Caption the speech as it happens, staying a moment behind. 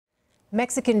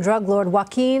Mexican drug lord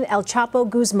Joaquin El Chapo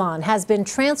Guzman has been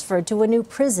transferred to a new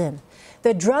prison.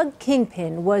 The drug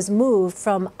kingpin was moved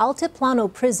from Altiplano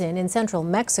prison in central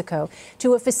Mexico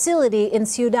to a facility in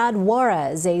Ciudad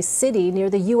Juarez, a city near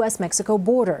the U.S.-Mexico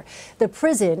border. The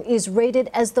prison is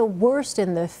rated as the worst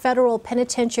in the federal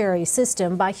penitentiary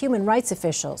system by human rights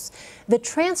officials. The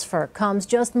transfer comes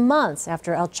just months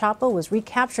after El Chapo was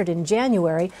recaptured in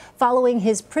January following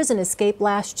his prison escape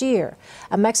last year.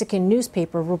 A Mexican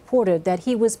newspaper reported that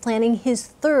he was planning his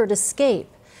third escape.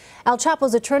 El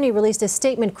Chapo's attorney released a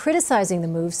statement criticizing the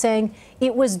move, saying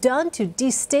it was done to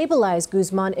destabilize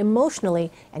Guzman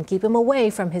emotionally and keep him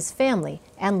away from his family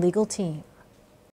and legal team.